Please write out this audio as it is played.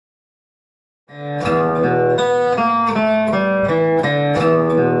If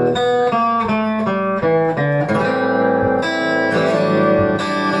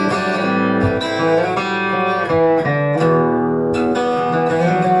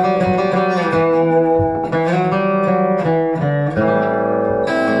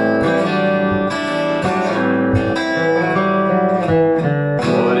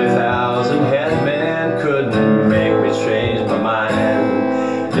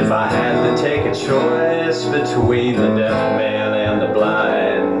I had to take a choice between the deaf man and the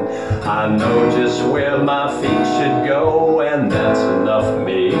blind, I know just where my feet should go, and that's enough for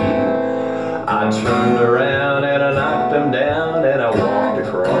me. I turned around and I knocked them down, and I walked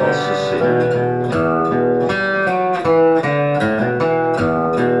across the sea.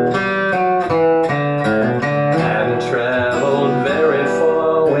 Hadn't traveled very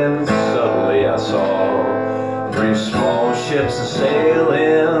far when suddenly I saw 3 small ships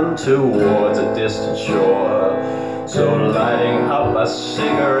sailing towards a distant shore. So lighting up a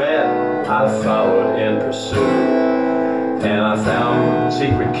cigarette, I followed in pursuit, and I found a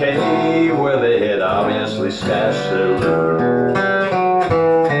secret cave where they had obviously stashed their loot.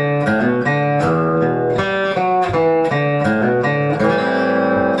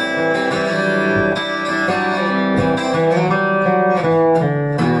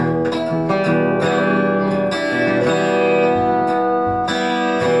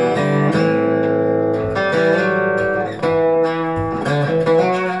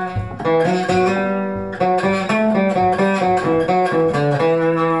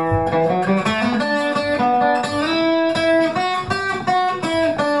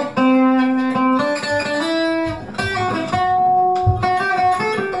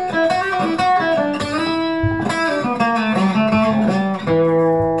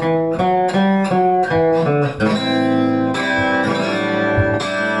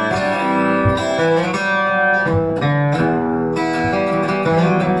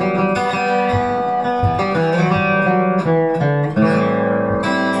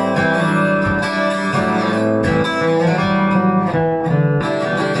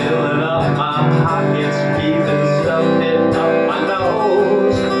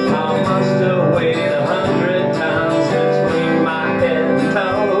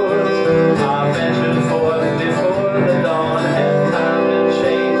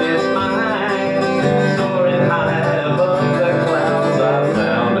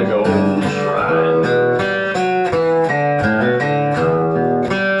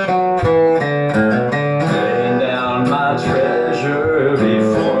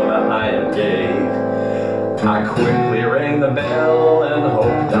 I quickly rang the bell and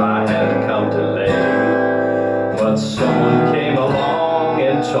hoped I hadn't come too late, but someone came along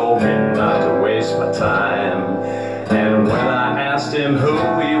and told me not to waste my time. And when I asked him who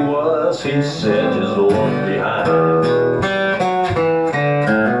he was, he said, just look behind.